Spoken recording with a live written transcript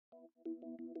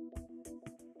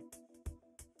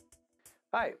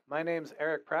Hi, my name's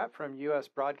Eric Pratt from US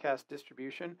Broadcast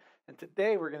Distribution, and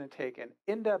today we're going to take an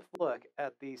in-depth look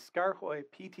at the Skaarhoj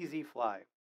PTZ Fly.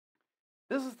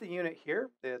 This is the unit here.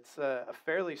 It's a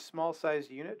fairly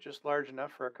small-sized unit, just large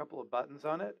enough for a couple of buttons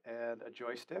on it and a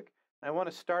joystick. I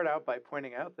want to start out by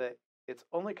pointing out that it's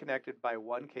only connected by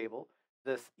one cable.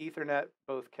 This Ethernet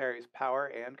both carries power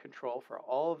and control for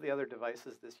all of the other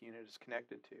devices this unit is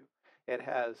connected to. It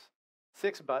has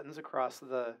 6 buttons across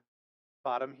the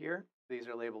bottom here. These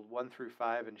are labeled 1 through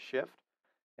 5 and shift.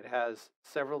 It has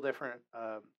several different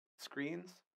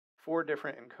screens, 4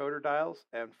 different encoder dials,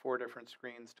 and 4 different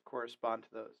screens to correspond to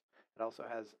those. It also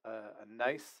has a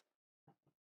nice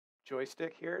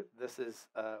joystick here. This is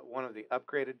one of the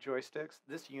upgraded joysticks.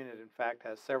 This unit, in fact,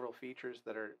 has several features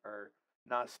that are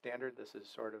not standard. This is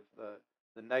sort of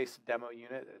the nice demo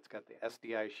unit. It's got the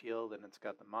SDI shield and it's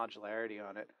got the modularity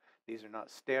on it. These are not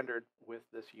standard with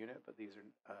this unit, but these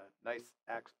are nice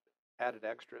added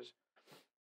extras.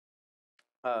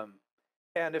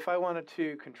 And if I wanted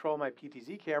to control my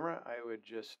PTZ camera, I would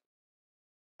just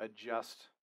adjust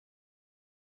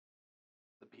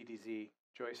the PTZ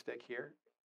joystick here,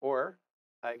 or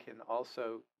I can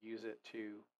also use it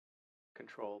to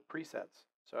control presets.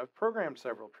 So I've programmed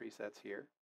several presets here,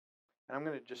 and I'm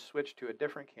going to just switch to a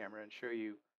different camera and show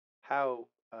you how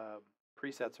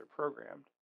presets are programmed.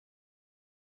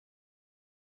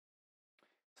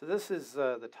 So this is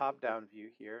the top-down view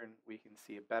here, and we can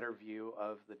see a better view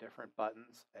of the different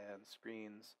buttons and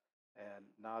screens and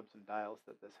knobs and dials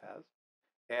that this has.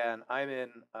 And I'm in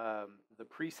the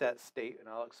preset state, and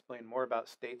I'll explain more about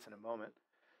states in a moment.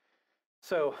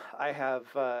 So I have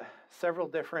several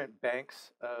different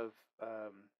banks of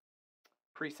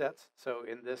presets. So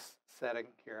in this setting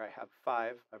here, I have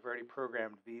 5. I've already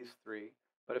programmed these 3.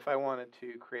 But if I wanted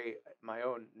to create my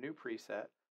own new preset,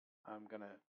 I'm going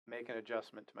to make an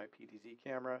adjustment to my PTZ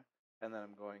camera, and then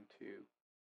I'm going to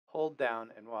hold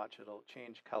down and watch. It'll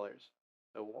change colors.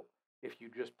 So if you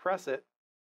just press it,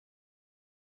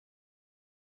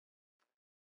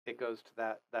 it goes to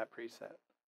that preset.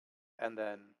 And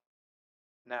then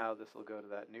now this will go to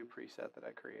that new preset that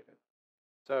I created.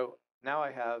 So now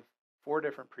I have 4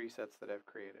 different presets that I've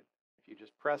created. If you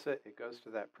just press it, it goes to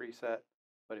that preset.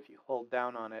 But if you hold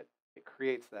down on it, it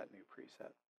creates that new preset.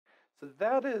 So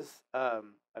that is a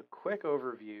quick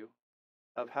overview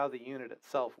of how the unit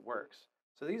itself works.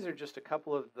 So these are just a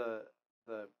couple of the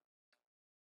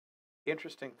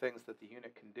interesting things that the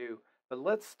unit can do. But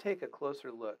let's take a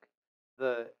closer look.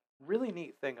 The really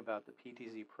neat thing about the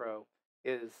PTZ Pro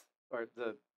is, or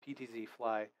the PTZ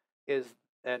Fly is,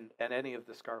 and any of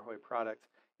the Skaarhoj products,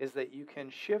 is that you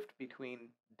can shift between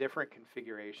different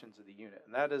configurations of the unit.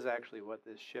 And that is actually what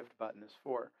this shift button is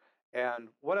for. And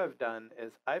what I've done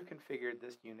is I've configured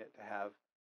this unit to have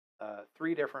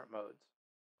 3 different modes.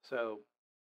 So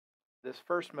this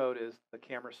first mode is the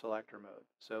camera selector mode.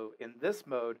 So in this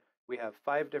mode, we have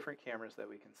 5 different cameras that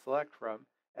we can select from,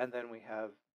 and then we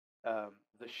have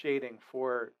the shading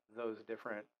for those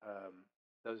different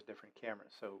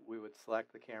cameras. So we would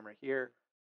select the camera here,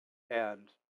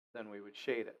 and then we would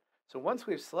shade it. So once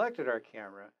we've selected our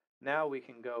camera, now we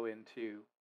can go into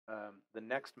the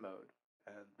next mode.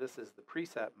 And this is the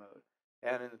preset mode.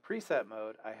 And in the preset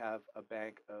mode, I have a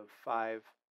bank of 5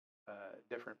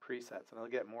 different presets. And I'll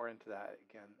get more into that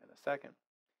again in a second.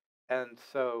 And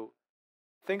so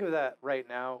think of that right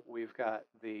now. We've got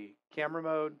the camera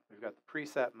mode, we've got the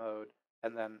preset mode,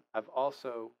 and then I've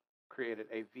also created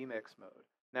a vMix mode.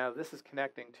 Now this is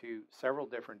connecting to several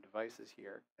different devices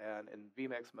here. And in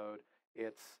vMix mode,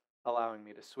 it's allowing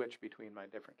me to switch between my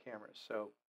different cameras.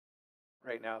 So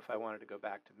right now, if I wanted to go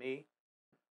back to me,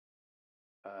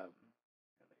 let me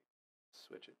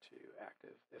switch it to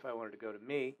active. If I wanted to go to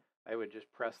me, I would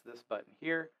just press this button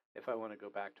here. If I want to go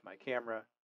back to my camera,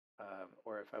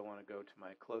 or if I want to go to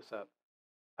my close-up,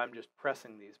 I'm just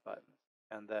pressing these buttons.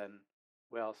 And then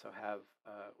we also have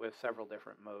several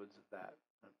different modes of that,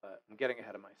 but I'm getting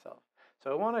ahead of myself.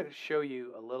 So I want to show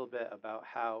you a little bit about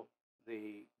how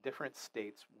the different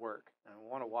states work. And I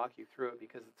want to walk you through it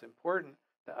because it's important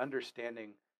to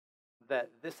understanding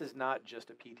that this is not just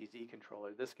a PTZ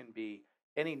controller. This can be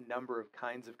any number of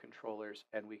kinds of controllers,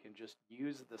 and we can just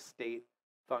use the state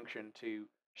function to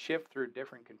shift through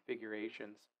different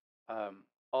configurations,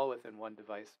 all within one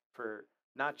device for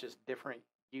not just different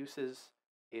uses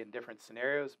in different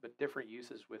scenarios, but different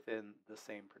uses within the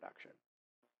same production.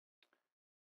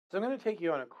 So I'm going to take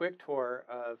you on a quick tour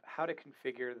of how to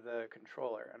configure the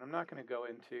controller. And I'm not going to go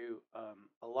into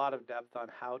a lot of depth on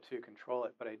how to control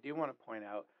it, but I do want to point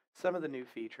out some of the new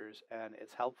features, and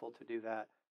it's helpful to do that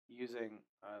using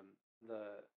the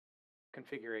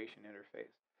configuration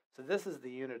interface. So this is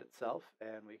the unit itself,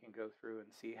 and we can go through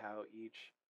and see how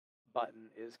each button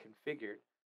is configured.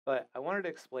 But I wanted to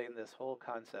explain this whole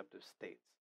concept of states.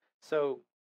 So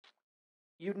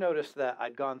you've noticed that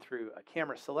I'd gone through a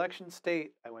camera selection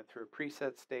state, I went through a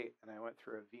preset state, and I went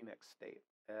through a vMix state.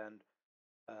 And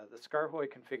the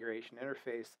Skaarhoj configuration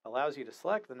interface allows you to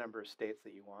select the number of states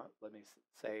that you want. Let me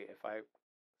say if I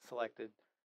selected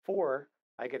 4,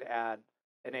 I could add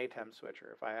an ATEM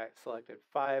switcher. If I selected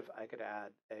 5, I could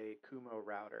add a Kumo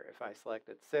router. If I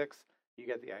selected 6, you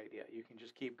get the idea. You can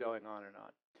just keep going on and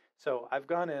on. So I've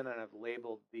gone in and I've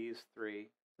labeled these 3.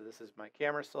 So this is my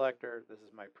camera selector, this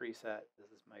is my preset,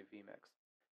 this is my vMix.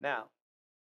 Now,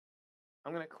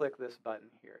 I'm going to click this button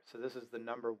here. So this is the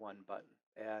number 1 button.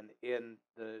 And in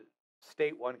the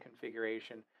state 1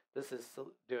 configuration, this is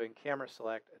doing camera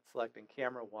select. It's selecting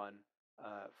camera 1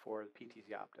 for the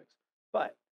PTZ optics.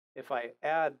 But if I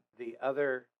add the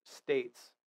other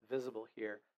states visible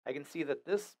here, I can see that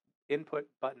this input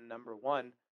button number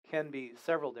 1 can be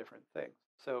several different things.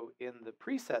 So in the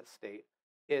preset state,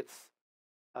 it's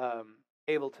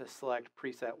able to select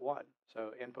preset 1.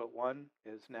 So input 1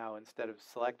 is now, instead of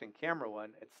selecting camera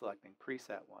 1, it's selecting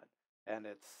preset 1. And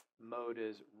its mode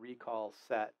is recall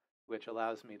set, which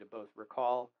allows me to both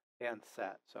recall and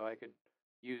set. So I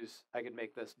could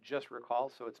make this just recall,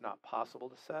 so it's not possible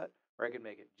to set, or I could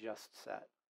make it just set,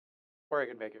 or I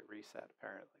could make it reset,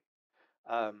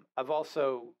 apparently. I've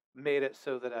also made it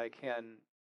so that I can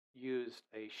use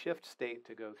a shift state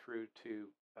to go through to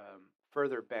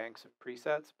further banks of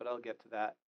presets, but I'll get to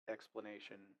that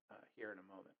explanation here in a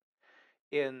moment.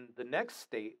 In the next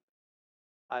state,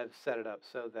 I've set it up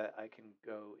so that I can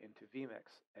go into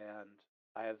vMix, and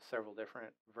I have several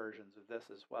different versions of this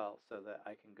as well, so that I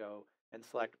can go and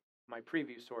select my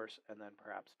preview source and then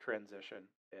perhaps transition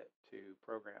it to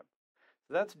program.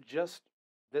 So that's just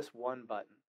this one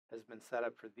button has been set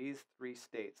up for these 3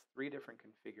 states, 3 different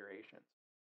configurations.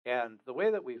 And the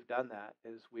way that we've done that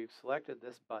is we've selected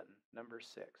this button, number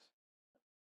 6.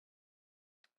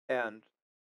 And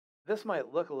this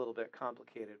might look a little bit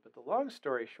complicated, but the long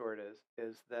story short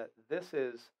is that this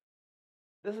is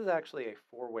actually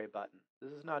a 4-way button.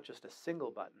 This is not just a single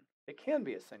button. It can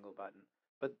be a single button,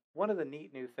 but one of the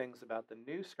neat new things about the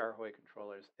new Skaarhoj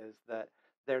controllers is that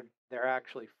they're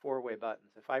actually 4-way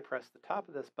buttons. If I press the top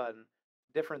of this button,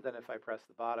 different than if I press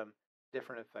the bottom,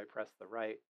 different if I press the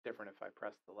right, different if I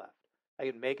press the left. I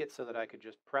can make it so that I could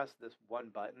just press this one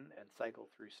button and cycle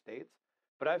through states,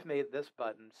 but I've made this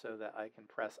button so that I can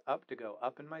press up to go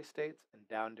up in my states and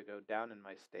down to go down in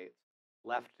my states,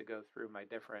 left to go through my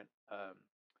different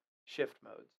shift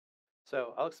modes.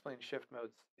 So I'll explain shift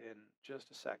modes in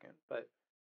just a second, but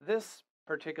this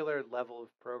particular level of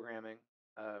programming,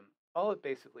 all it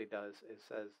basically does is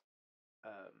says,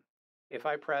 if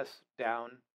I press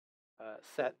down,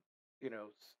 set,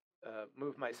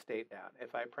 move my state down.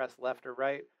 If I press left or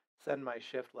right, send my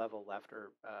shift level left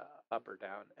or up or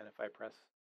down. And if I press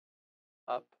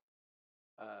up,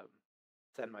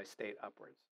 send my state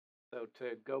upwards. So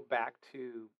to go back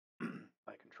to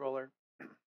my controller,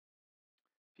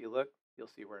 if you look, you'll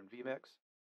see we're in vMix.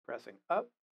 Pressing up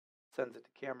sends it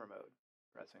to camera mode.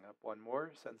 Pressing up one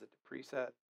more sends it to preset.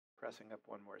 Pressing up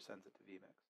one more sends it to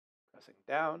vMix. Pressing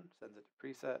down sends it to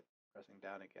preset. Pressing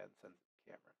down again sends it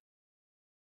to camera.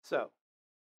 So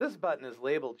this button is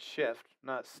labeled shift,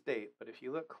 not state, but if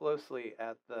you look closely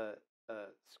at the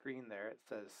screen there, it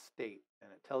says state,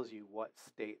 and it tells you what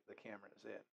state the camera is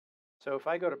in. So if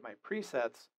I go to my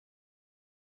presets,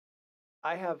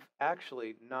 I have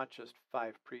actually not just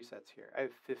 5 presets here. I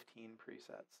have 15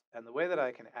 presets. And the way that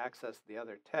I can access the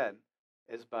other 10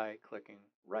 is by clicking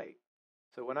right.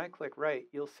 So when I click right,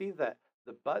 you'll see that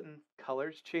the button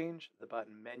colors change, the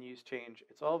button menus change.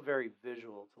 It's all very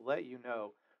visual to let you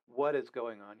know what is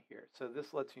going on here. So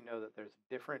this lets you know that there's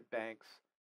different banks,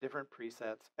 different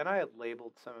presets, and I had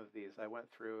labeled some of these. I went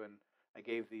through and I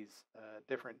gave these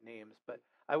different names, but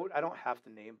I don't have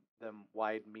to name them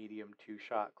wide, medium,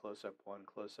 2-shot, close-up 1,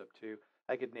 close-up 2.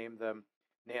 I could name them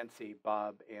Nancy,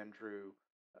 Bob, Andrew,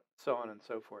 so on and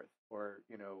so forth, or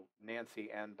Nancy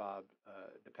and Bob,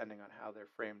 depending on how they're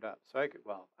framed up. So I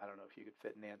don't know if you could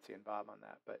fit Nancy and Bob on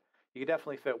that, but you could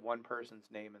definitely fit one person's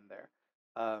name in there.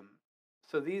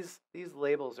 So these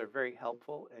labels are very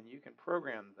helpful, and you can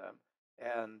program them.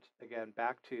 And again,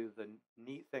 back to the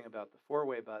neat thing about the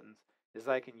 4-way buttons is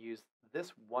I can use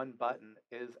this one button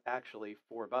is actually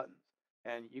 4 buttons,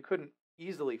 and you couldn't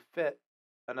easily fit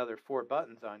another 4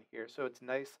 buttons on here. So it's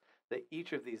nice that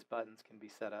each of these buttons can be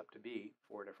set up to be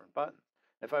 4 different buttons.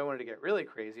 If I wanted to get really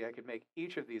crazy, I could make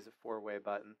each of these a 4-way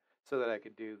button so that I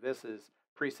could do this is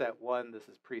preset 1, this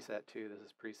is preset 2, this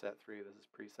is preset 3, this is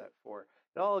preset 4.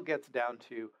 It all gets down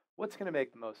to what's going to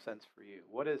make the most sense for you.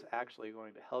 What is actually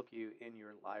going to help you in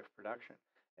your live production?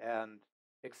 And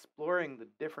exploring the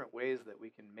different ways that we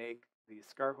can make these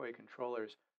Skaarhoj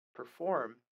controllers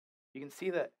perform, you can see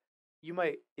that you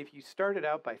might, if you started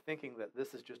out by thinking that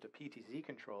this is just a PTZ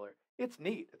controller, it's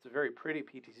neat. It's a very pretty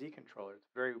PTZ controller. It's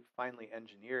very finely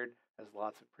engineered, has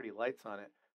lots of pretty lights on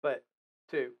it. But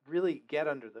to really get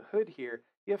under the hood here,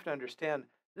 you have to understand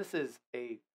this is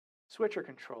a switcher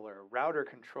controller, a router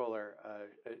controller,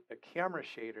 a camera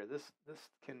shader. This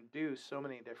can do so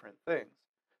many different things.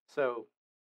 So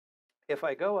if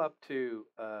I go up to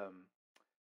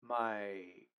my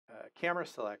camera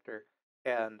selector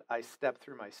and I step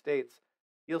through my states,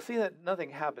 you'll see that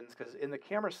nothing happens because in the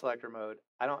camera selector mode,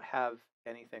 I don't have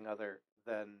anything other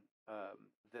than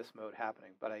this mode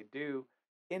happening. But I do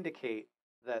indicate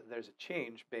that there's a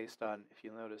change based on, if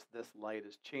you'll notice, this light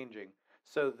is changing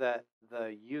so that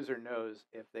the user knows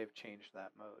if they've changed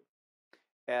that mode.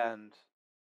 And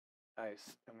I'm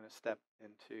going to step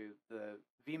into the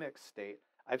vMix state.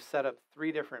 I've set up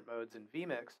 3 different modes in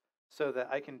vMix so that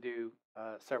I can do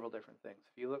several different things.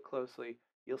 If you look closely,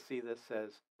 you'll see this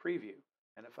says preview.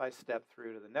 And if I step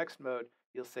through to the next mode,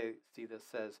 you'll see this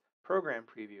says program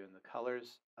preview, and the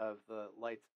colors of the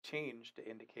lights change to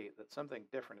indicate that something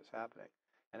different is happening.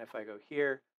 And if I go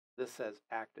here, this says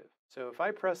active. So if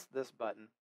I press this button,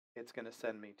 it's going to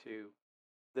send me to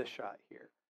this shot here.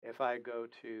 If I go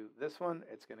to this one,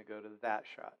 it's going to go to that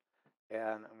shot. And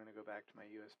I'm going to go back to my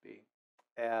USB.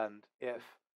 And if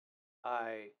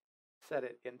I set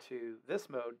it into this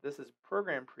mode, this is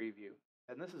program preview.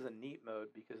 And this is a neat mode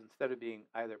because instead of being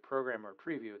either program or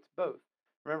preview, it's both.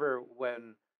 Remember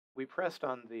when we pressed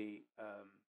on the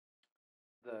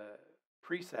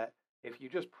preset, if you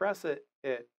just press it,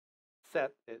 it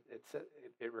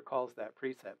recalls that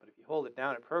preset. But if you hold it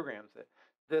down, it programs it.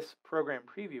 This program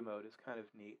preview mode is kind of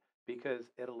neat because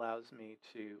it allows me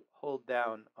to hold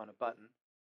down on a button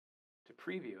to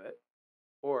preview it,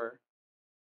 or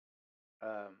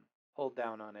hold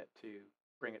down on it to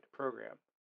bring it to program.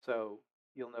 So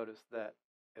you'll notice that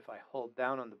if I hold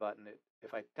down on the button,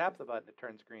 if I tap the button, it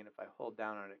turns green. If I hold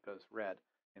down on it, it goes red.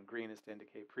 And green is to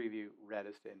indicate preview, red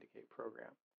is to indicate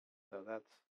program. So that's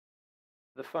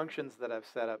the functions that I've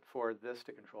set up for this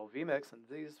to control vMix, and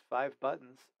these 5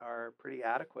 buttons are pretty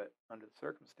adequate under the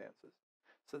circumstances.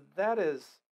 So that is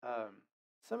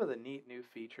some of the neat new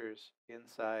features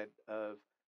inside of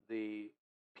the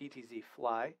PTZ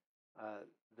Fly.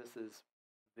 This is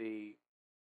the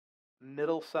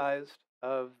middle-sized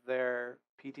of their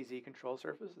PTZ control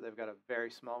surface. They've got a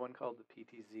very small one called the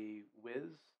PTZ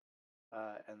Whiz,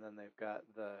 and then they've got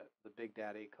the Big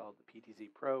Daddy called the PTZ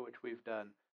Pro, which we've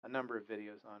done a number of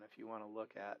videos on. If you want to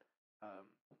look at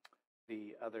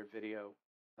the other videos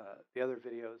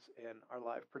in our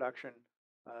live production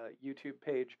YouTube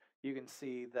page, you can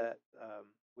see that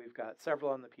we've got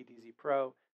several on the PTZ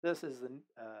Pro. This is the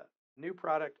new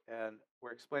product, and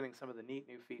we're explaining some of the neat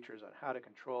new features on how to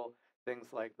control things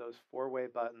like those 4-way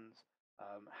buttons,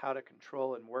 how to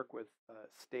control and work with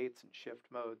states and shift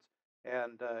modes,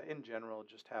 and in general,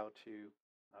 just how to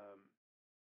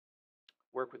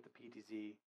work with the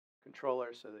PTZ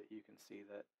controller so that you can see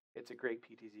that it's a great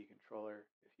PTZ controller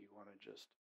if you want to just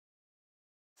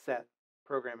set,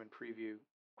 program, and preview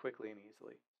quickly and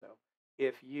easily. So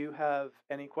if you have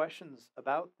any questions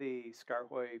about the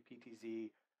Skaarhoj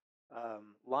PTZ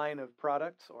line of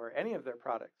products or any of their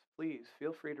products, please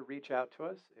feel free to reach out to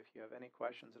us if you have any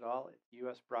questions at all at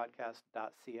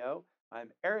usbroadcast.co.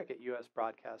 I'm Eric at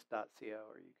usbroadcast.co,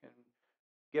 or you can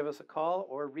give us a call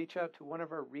or reach out to one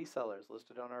of our resellers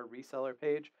listed on our reseller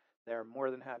page. They're more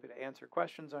than happy to answer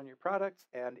questions on your products.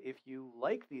 And if you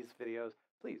like these videos,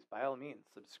 please, by all means,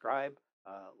 subscribe,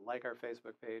 like our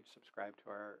Facebook page, subscribe to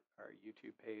our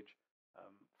YouTube page,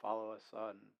 follow us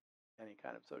on any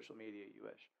kind of social media you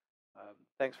wish.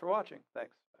 Thanks for watching.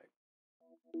 Thanks.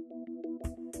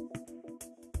 Bye.